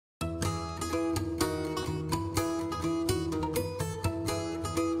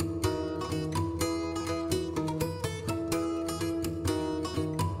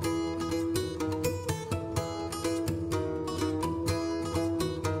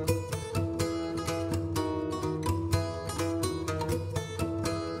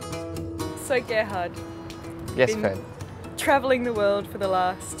So Gerhard, Yes, Fern. travelling the world for the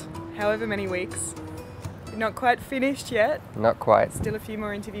last however many weeks. You're not quite finished yet. Not quite. Still a few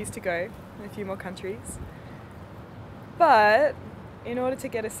more interviews to go in a few more countries. But in order to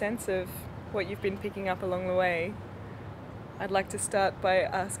get a sense of what you've been picking up along the way, I'd like to start by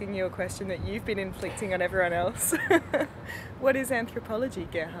asking you a question that you've been inflicting on everyone else. What is anthropology,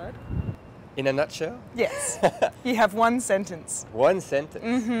 Gerhard? In a nutshell? Yes. You have one sentence. One sentence?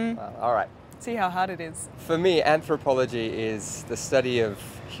 Mm-hmm. All right. See how hard it is. For me, anthropology is the study of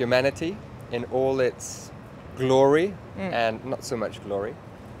humanity in all its glory and not so much glory.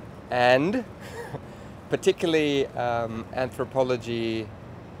 And particularly anthropology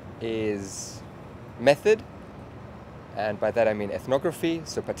is method, and by that I mean ethnography,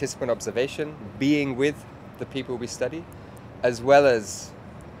 so participant observation, being with the people we study, as well as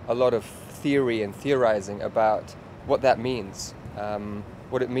a lot of theory and theorizing about what that means,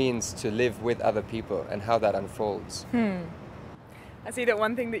 what it means to live with other people and how that unfolds. I see that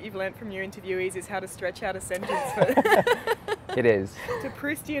one thing that you've learnt from your interviewees is how to stretch out a sentence for It is. to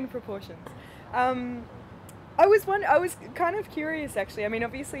Proustian proportions. I was kind of curious actually. I mean,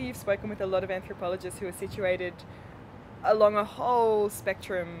 obviously you've spoken with a lot of anthropologists who are situated along a whole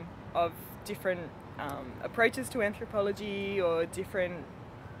spectrum of different approaches to anthropology or different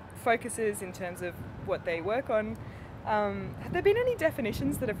focuses in terms of what they work on. Have there been any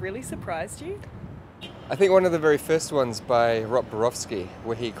definitions that have really surprised you? I think one of the very first ones by Rob Borowski,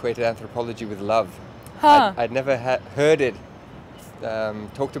 where he equated anthropology with love. Huh. I'd never heard it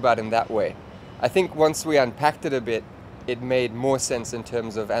talked about in that way. I think once we unpacked it a bit, it made more sense in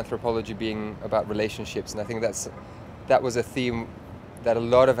terms of anthropology being about relationships, and I think that was a theme that a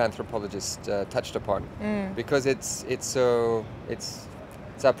lot of anthropologists touched upon, because it's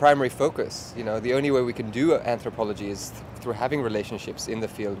our primary focus. You know, the only way we can do anthropology is through having relationships in the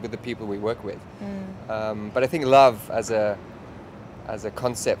field with the people we work with. But I think love as a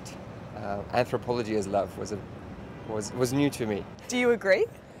concept, anthropology as love was new to me. Do you agree?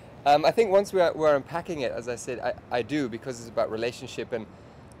 I think once we're unpacking it, as I said, I do, because it's about relationship,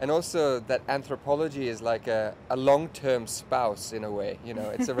 and also that anthropology is like a long-term spouse in a way. You know,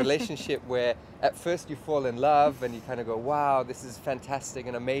 it's a relationship where at first you fall in love and you kind of go, wow, this is fantastic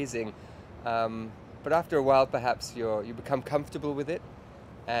and amazing. But after a while, perhaps you become comfortable with it,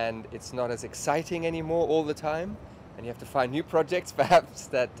 and it's not as exciting anymore all the time, and you have to find new projects perhaps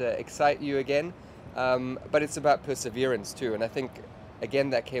that excite you again. But it's about perseverance too, and I think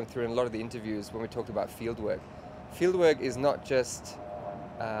again that came through in a lot of the interviews when we talked about fieldwork. Fieldwork is not just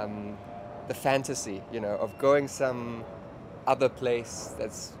the fantasy, you know, of going some other place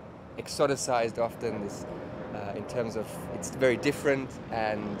that's exoticized often, in terms of it's very different,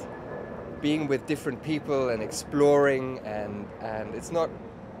 and being with different people and exploring, and it's not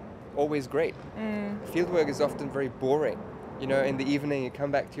always great. Fieldwork is often very boring. You know, in the evening you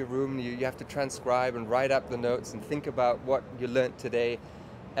come back to your room, you have to transcribe and write up the notes and think about what you learnt today,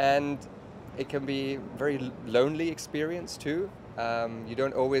 and it can be a very lonely experience too. You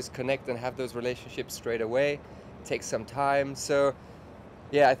don't always connect and have those relationships straight away. It takes some time. So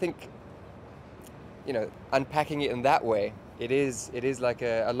yeah, I think, you know, unpacking it in that way, it is like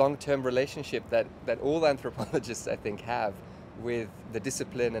a long-term relationship that all anthropologists, I think, have with the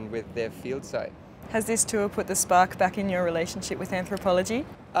discipline and with their field site. Has this tour put the spark back in your relationship with anthropology?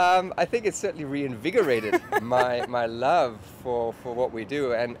 I think it's certainly reinvigorated my love for what we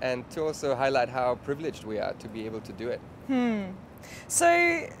do, and to also highlight how privileged we are to be able to do it. So,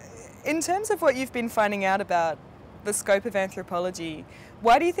 in terms of what you've been finding out about the scope of anthropology,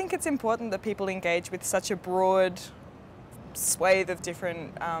 why do you think it's important that people engage with such a broad swathe of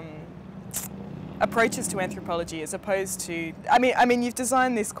different approaches to anthropology, as opposed to, I mean, you've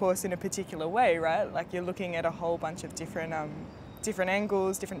designed this course in a particular way, right? Like you're looking at a whole bunch of different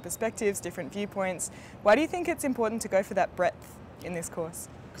angles, different perspectives, different viewpoints. Why do you think it's important to go for that breadth in this course?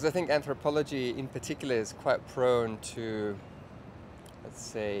 Because I think anthropology in particular is quite prone to, let's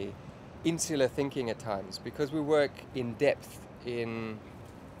say, insular thinking at times. Because we work in depth in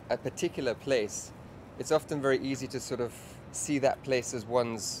a particular place, it's often very easy to sort of see that place as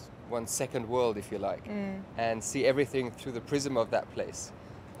one's second world, if you like, and see everything through the prism of that place.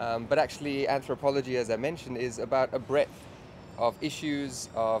 But actually anthropology, as I mentioned, is about a breadth of issues,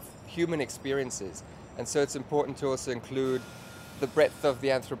 of human experiences. And so it's important to also include the breadth of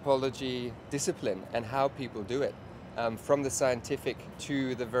the anthropology discipline and how people do it, from the scientific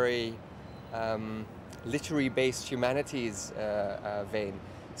to the very literary-based humanities vein.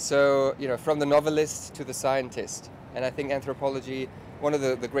 So, you know, from the novelist to the scientist. And I think anthropology, one of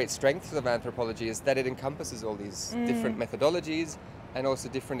the great strengths of anthropology is that it encompasses all these different methodologies and also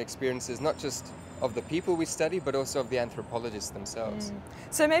different experiences, not just of the people we study, but also of the anthropologists themselves.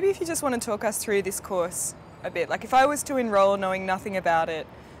 So maybe if you just want to talk us through this course a bit, like if I was to enroll knowing nothing about it,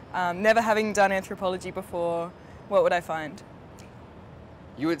 never having done anthropology before, what would I find?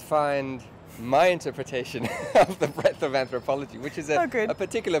 You would find my interpretation of the breadth of anthropology, which is a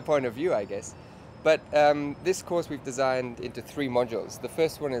particular point of view, I guess. But this course we've designed into 3 modules. The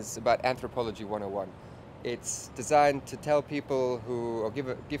first one is about Anthropology 101. It's designed to tell people or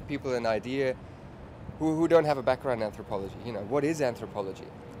give people an idea who don't have a background in anthropology. You know, what is anthropology?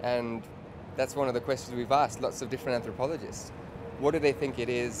 And that's one of the questions we've asked lots of different anthropologists. What do they think it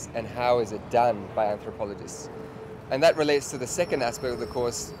is, and how is it done by anthropologists? And that relates to the second aspect of the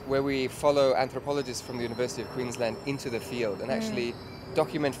course, where we follow anthropologists from the University of Queensland into the field and actually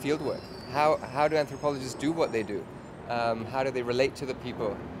document fieldwork. How do anthropologists do what they do? How do they relate to the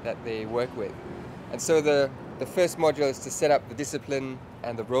people that they work with? And so the first module is to set up the discipline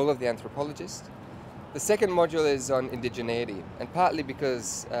and the role of the anthropologist. The second module is on indigeneity, and partly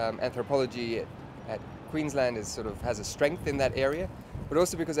because anthropology at Queensland has a strength in that area, but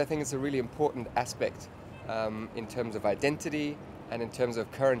also because I think it's a really important aspect in terms of identity and in terms of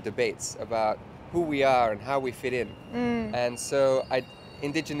current debates about who we are and how we fit in. And so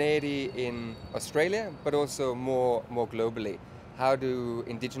indigeneity in Australia, but also more globally. How do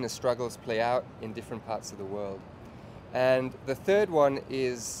indigenous struggles play out in different parts of the world? And the third one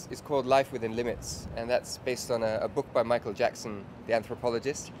is called Life Within Limits, and that's based on a book by Michael Jackson, the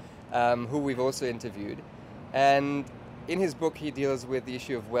anthropologist, who we've also interviewed. And in his book, he deals with the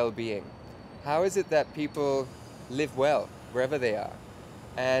issue of well-being. How is it that people live well wherever they are?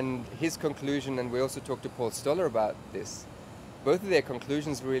 And his conclusion, and we also talked to Paul Stoller about this, both of their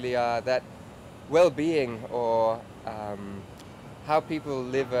conclusions really are that well-being, or how people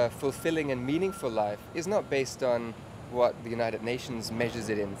live a fulfilling and meaningful life, is not based on what the United Nations measures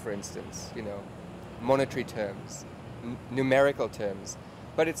it in, for instance, you know, monetary terms, numerical terms,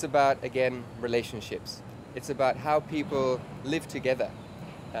 but it's about, again, relationships. It's about how people live together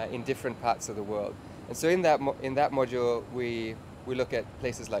in different parts of the world. And so in that module, we look at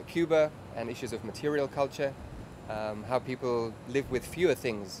places like Cuba and issues of material culture, how people live with fewer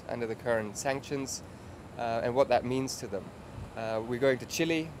things under the current sanctions, and what that means to them. We're going to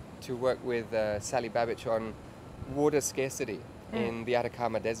Chile to work with Sally Babbage on water scarcity in the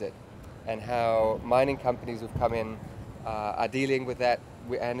Atacama Desert, and how mining companies who've come in are dealing with that,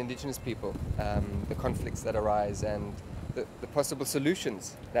 and indigenous people, the conflicts that arise and the possible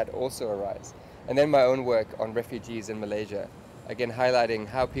solutions that also arise. And then my own work on refugees in Malaysia, again highlighting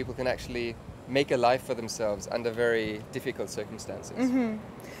how people can actually make a life for themselves under very difficult circumstances.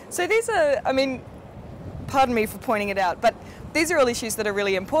 So these are, I mean, pardon me for pointing it out, but these are all issues that are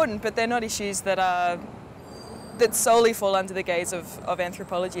really important, but they're not issues that solely fall under the gaze of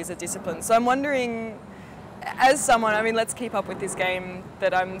anthropology as a discipline. So I'm wondering, as someone, I mean, let's keep up with this game,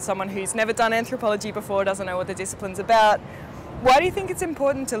 that I'm someone who's never done anthropology before, doesn't know what the discipline's about. Why do you think it's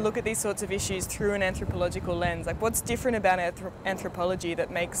important to look at these sorts of issues through an anthropological lens? Like, what's different about anthropology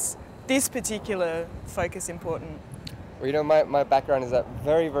that makes this particular focus important? Well, you know, my background is that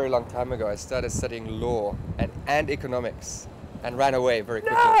very, very long time ago I started studying law and economics and ran away very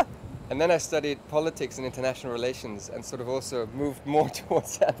quickly. And then I studied politics and international relations and sort of also moved more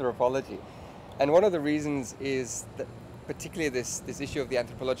towards anthropology. And one of the reasons is that particularly this issue of the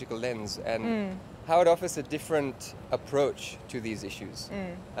anthropological lens and how it offers a different approach to these issues.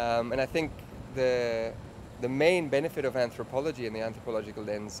 And I think the main benefit of anthropology and the anthropological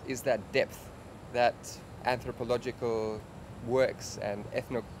lens is that depth that anthropological works and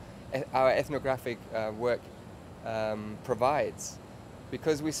our ethnographic work provides.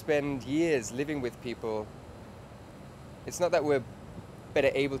 Because we spend years living with people, it's not that we're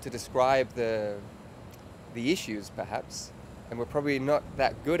better able to describe the issues, perhaps, and we're probably not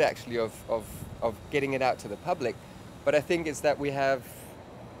that good actually of getting it out to the public, but I think it's that we have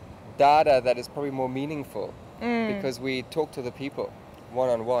data that is probably more meaningful because we talk to the people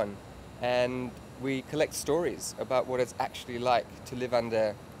one-on-one, and we collect stories about what it's actually like to live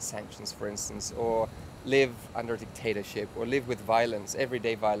under sanctions, for instance, or live under dictatorship, or live with violence,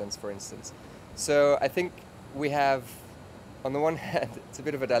 everyday violence, for instance. So I think we have, on the one hand, it's a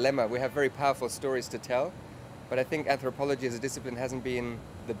bit of a dilemma. We have very powerful stories to tell, but I think anthropology as a discipline hasn't been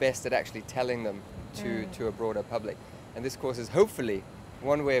the best at actually telling them to a broader public. And this course is hopefully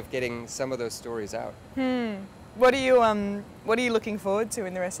one way of getting some of those stories out. What are you looking forward to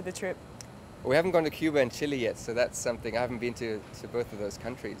in the rest of the trip? We haven't gone to Cuba and Chile yet, so that's something. I haven't been to both of those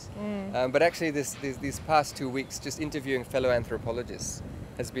countries. But actually these past 2 weeks, just interviewing fellow anthropologists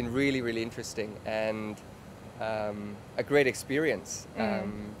has been really, really interesting. And a great experience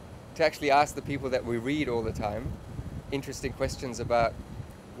to actually ask the people that we read all the time interesting questions about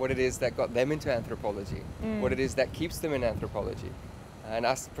what it is that got them into anthropology, what it is that keeps them in anthropology, and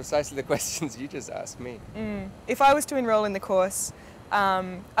ask precisely the questions you just asked me. If I was to enrol in the course,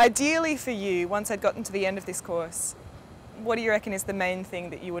 ideally for you, once I'd gotten to the end of this course, what do you reckon is the main thing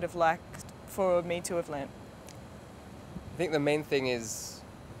that you would have liked for me to have learnt? I think the main thing is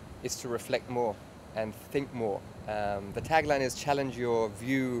to reflect more and think more. The tagline is challenge your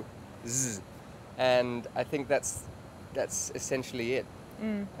view, and I think that's essentially it.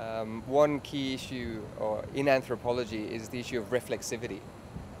 One key issue in anthropology is the issue of reflexivity.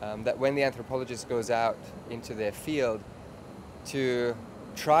 That when the anthropologist goes out into their field, to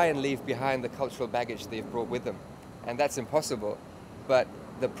try and leave behind the cultural baggage they've brought with them. And that's impossible. But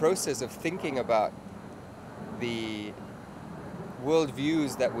the process of thinking about the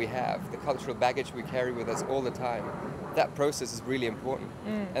worldviews that we have, the cultural baggage we carry with us all the time, that process is really important.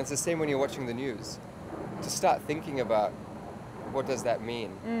 And it's the same when you're watching the news. To start thinking about what does that mean?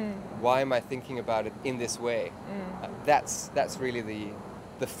 Why am I thinking about it in this way? That's really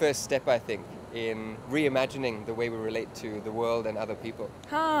the first step, I think, in reimagining the way we relate to the world and other people.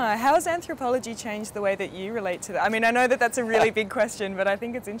 How has anthropology changed the way that you relate to that? I mean, I know that that's a really big question, but I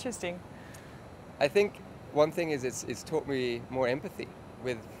think it's interesting. I think one thing is it's taught me more empathy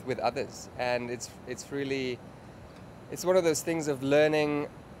with others, and it's one of those things of learning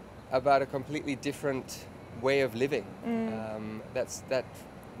about a completely different way of living. That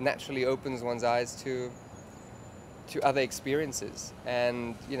naturally opens one's eyes to other experiences.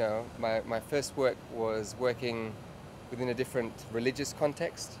 And you know, my first work was working within a different religious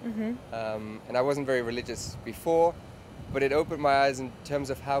context, and I wasn't very religious before, but it opened my eyes in terms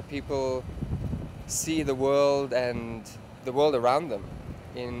of how people see the world and the world around them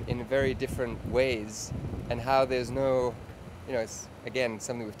in very different ways, and how there's no, you know, it's again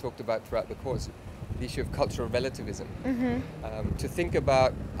something we've talked about throughout the course, the issue of cultural relativism. To think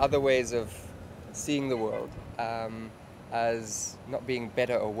about other ways of seeing the world as not being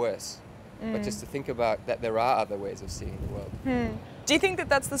better or worse, but just to think about that there are other ways of seeing the world. Do you think that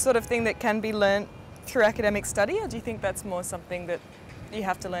that's the sort of thing that can be learnt through academic study, or do you think that's more something that you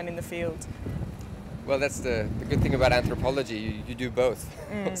have to learn in the field? Well, that's the good thing about anthropology. You do both.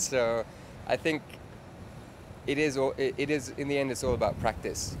 So I think it is in the end, it's all about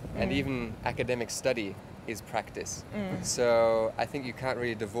practice, and even academic study is practice. So I think you can't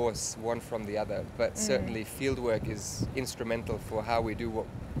really divorce one from the other, but certainly fieldwork is instrumental for how we do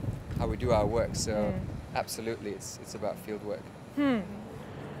our work. So absolutely, it's about fieldwork.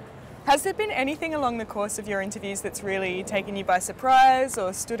 Has there been anything along the course of your interviews that's really taken you by surprise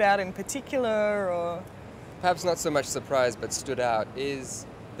or stood out in particular? Or perhaps not so much surprise, but stood out is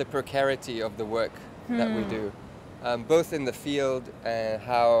the precarity of the work that we do, both in the field and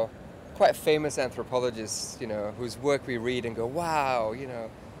how quite famous anthropologists, you know, whose work we read and go, wow, you know,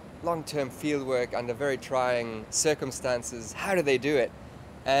 long-term field work under very trying circumstances, how do they do it?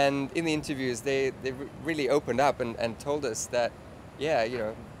 And in the interviews, they really opened up and told us that, yeah, you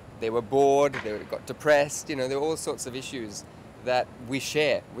know, they were bored, they got depressed, you know, there were all sorts of issues that we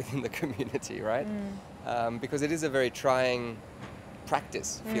share within the community, right? Because it is a very trying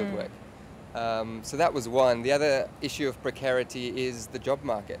practice, fieldwork. So that was one. The other issue of precarity is the job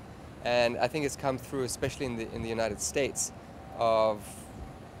market. And I think it's come through, especially in the United States, of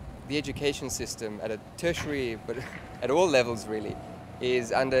the education system at a tertiary, but at all levels really,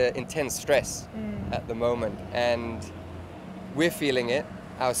 is under intense stress at the moment. And we're feeling it,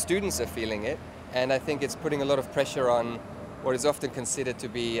 our students are feeling it, and I think it's putting a lot of pressure on what is often considered to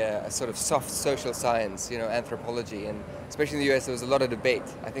be a sort of soft social science, you know, anthropology. And especially in the US, there was a lot of debate.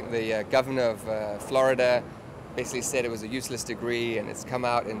 I think the governor of Florida basically said it was a useless degree, and it's come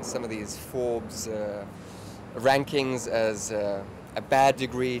out in some of these Forbes rankings as a bad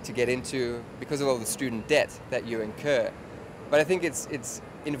degree to get into because of all the student debt that you incur. But I think it's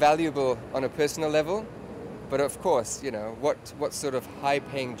invaluable on a personal level. But of course, you know, what sort of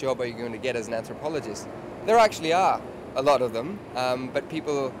high-paying job are you going to get as an anthropologist? There actually are a lot of them, but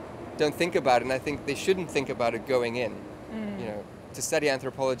people don't think about it, and I think they shouldn't think about it going in. You know, to study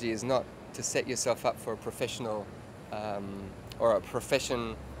anthropology is not to set yourself up for a professional or a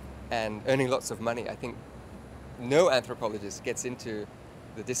profession and earning lots of money. I think no anthropologist gets into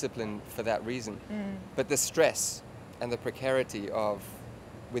the discipline for that reason. But the stress and the precarity of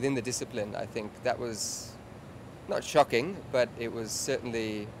within the discipline, I think that was not shocking, but it was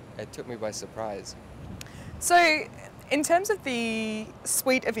certainly, it took me by surprise. So In terms of the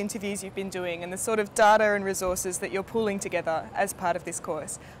suite of interviews you've been doing and the sort of data and resources that you're pulling together as part of this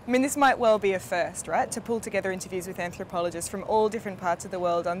course, I mean, this might well be a first, right? To pull together interviews with anthropologists from all different parts of the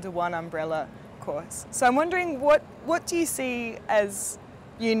world under one umbrella course. So I'm wondering, what do you see as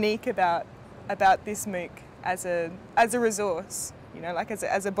unique about this MOOC as a resource, you know, like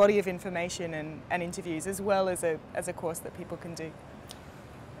as a body of information and interviews, as well as a course that people can do?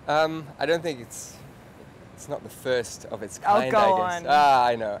 I don't think it's not the first of its kind, I'll go I guess. on.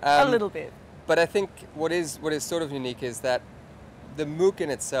 I know. A little bit. But I think what is sort of unique is that the MOOC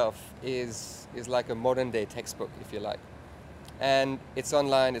in itself is like a modern day textbook, if you like. And it's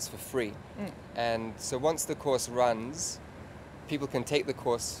online, it's for free. And so once the course runs, people can take the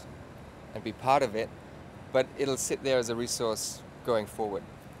course and be part of it, but it'll sit there as a resource going forward.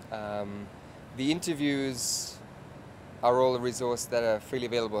 The interviews are all a resource that are freely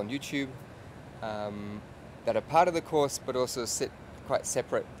available on YouTube, that are part of the course, but also sit quite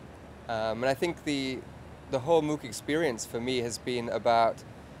separate. And I think the whole MOOC experience for me has been about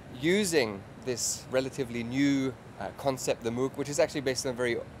using this relatively new concept, the MOOC, which is actually based on a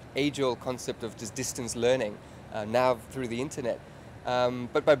very age-old concept of just distance learning, now through the internet,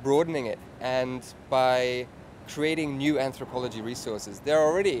 but by broadening it and by creating new anthropology resources. There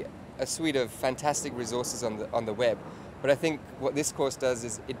are already a suite of fantastic resources on the web, but I think what this course does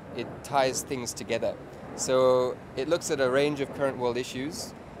is it ties things together. So it looks at a range of current world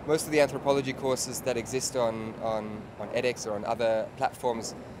issues. Most of the anthropology courses that exist on edX or on other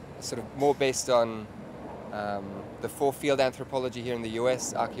platforms are sort of more based on the four-field anthropology here in the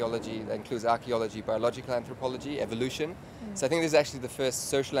US, archaeology, that includes archaeology, biological anthropology, evolution. So I think this is actually the first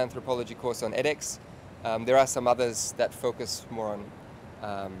social anthropology course on edX. There are some others that focus more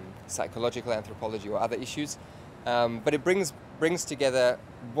on psychological anthropology or other issues. But it brings together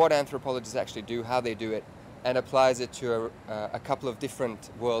what anthropologists actually do, how they do it, and applies it to a couple of different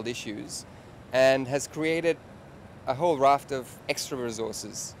world issues, and has created a whole raft of extra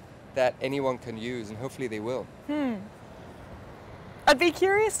resources that anyone can use, and hopefully they will. I'd be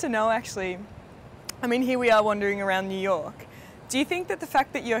curious to know, actually, I mean, here we are wandering around New York. Do you think that the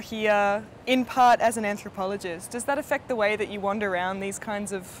fact that you're here in part as an anthropologist, does that affect the way that you wander around these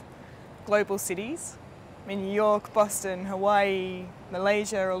kinds of global cities? I mean, New York, Boston, Hawaii,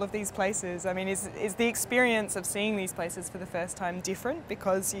 Malaysia, all of these places. I mean, is the experience of seeing these places for the first time different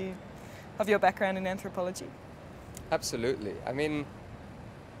because of your background in anthropology? Absolutely. I mean,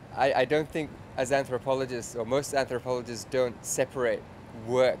 I don't think as anthropologists, or most anthropologists don't separate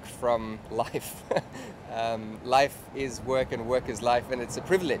work from life. Life is work and work is life, and it's a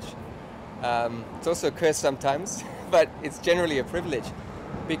privilege. It's also a curse sometimes, but it's generally a privilege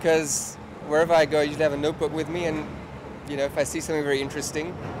because wherever I go, I usually have a notebook with me, and you know, if I see something very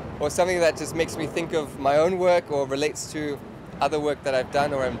interesting or something that just makes me think of my own work or relates to other work that I've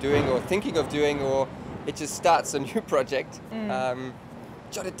done or I'm doing or thinking of doing, or it just starts a new project,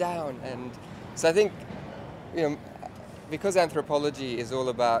 jot it down. And so I think, you know, because anthropology is all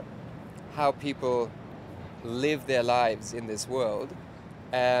about how people live their lives in this world,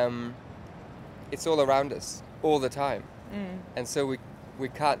 it's all around us all the time. And so we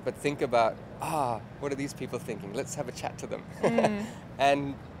can't but think about, what are these people thinking? Let's have a chat to them.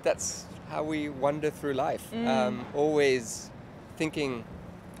 And that's how we wander through life, always thinking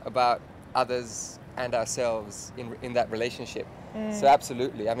about others and ourselves in that relationship. So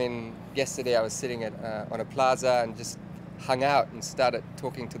absolutely. I mean, yesterday I was sitting on a plaza and just hung out and started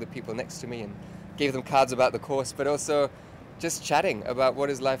talking to the people next to me and gave them cards about the course, but also just chatting about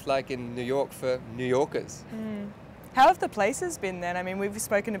what is life like in New York for New Yorkers. How have the places been then? I mean, we've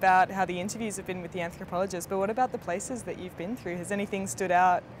spoken about how the interviews have been with the anthropologists, but what about the places that you've been through? Has anything stood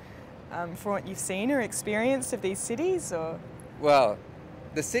out from what you've seen or experienced of these cities? Or? Well,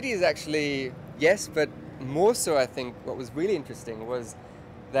 the cities actually, yes, but more so I think what was really interesting was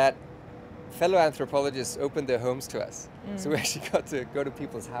that fellow anthropologists opened their homes to us. So we actually got to go to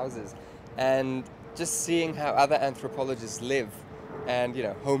people's houses and just seeing how other anthropologists live and, you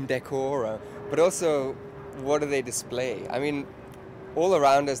know, home decor, but also what do they display? I mean, all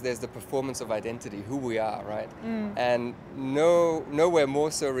around us there's the performance of identity, who we are, right? And nowhere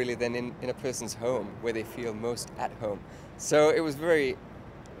more so really than in a person's home where they feel most at home. So it was very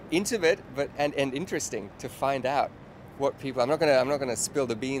intimate and interesting to find out what people, I'm not gonna spill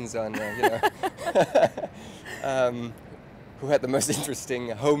the beans on who had the most interesting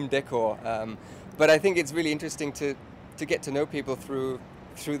home decor, but I think it's really interesting to get to know people through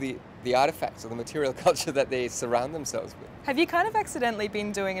the artifacts or the material culture that they surround themselves with. Have you kind of accidentally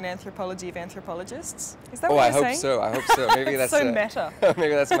been doing an anthropology of anthropologists? Is that what you're saying? I hope so. Maybe that's so meta.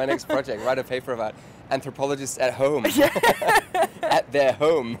 Maybe that's my next project, write a paper about anthropologists at home, at their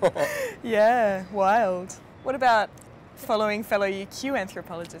home. Yeah, wild. What about following fellow UQ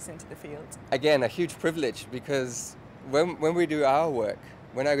anthropologists into the field? Again, a huge privilege, because when we do our work,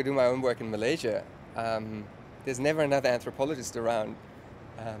 when I do my own work in Malaysia, there's never another anthropologist around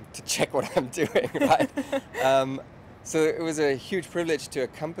to check what I'm doing, right? So it was a huge privilege to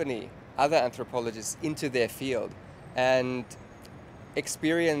accompany other anthropologists into their field and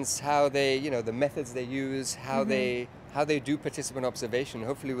experience how they, the methods they use, how they do participant observation.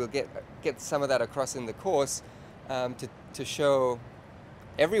 Hopefully we'll get some of that across in the course to show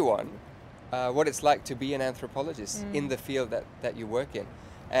everyone what it's like to be an anthropologist in the field that you work in.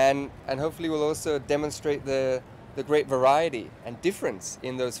 And hopefully we'll also demonstrate the great variety and difference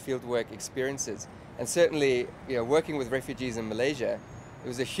in those fieldwork experiences. And certainly, working with refugees in Malaysia, it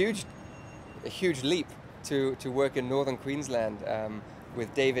was a huge leap to work in northern Queensland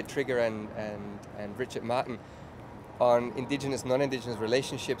with David Trigger and Richard Martin on Indigenous, non-Indigenous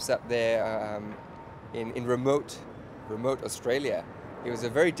relationships up there in remote Australia. It was a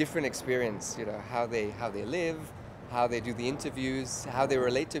very different experience, how they live, how they do the interviews, how they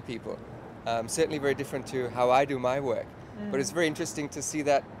relate to people. Certainly very different to how I do my work. But it's very interesting to see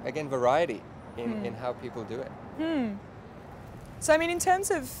that, again, variety in how people do it. So, I mean, in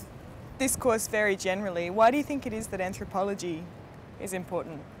terms of this course very generally, why do you think it is that anthropology is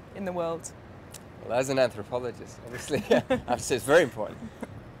important in the world? Well, as an anthropologist, obviously, I'd say it's very important.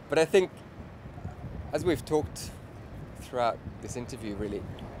 But I think, as we've talked throughout this interview, really,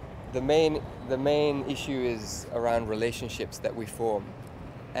 the main issue is around relationships that we form.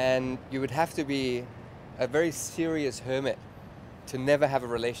 And you would have to be a very serious hermit to never have a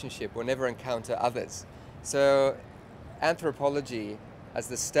relationship or never encounter others. So anthropology, as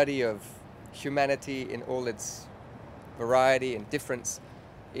the study of humanity in all its variety and difference,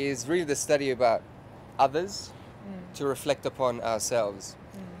 is really the study about others to reflect upon ourselves.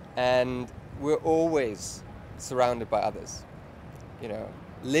 And we're always surrounded by others.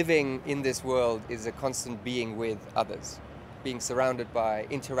 Living in this world is a constant being with others, being surrounded by,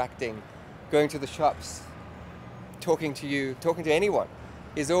 interacting, going to the shops, talking to anyone,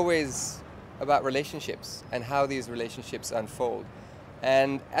 is always about relationships and how these relationships unfold.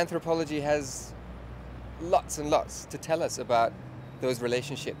 And anthropology has lots and lots to tell us about those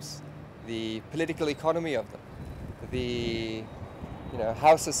relationships, the political economy of them,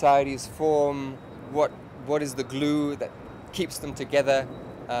 how societies form, what is the glue that keeps them together,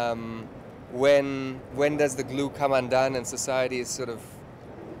 when does the glue come undone and societies sort of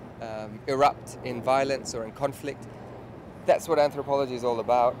erupt in violence or in conflict. That's what anthropology is all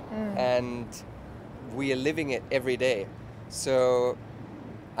about, and we are living it every day. So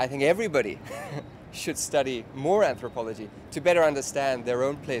I think everybody should study more anthropology to better understand their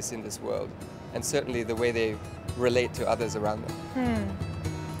own place in this world, and certainly the way they relate to others around them.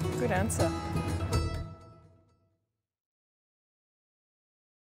 Good answer.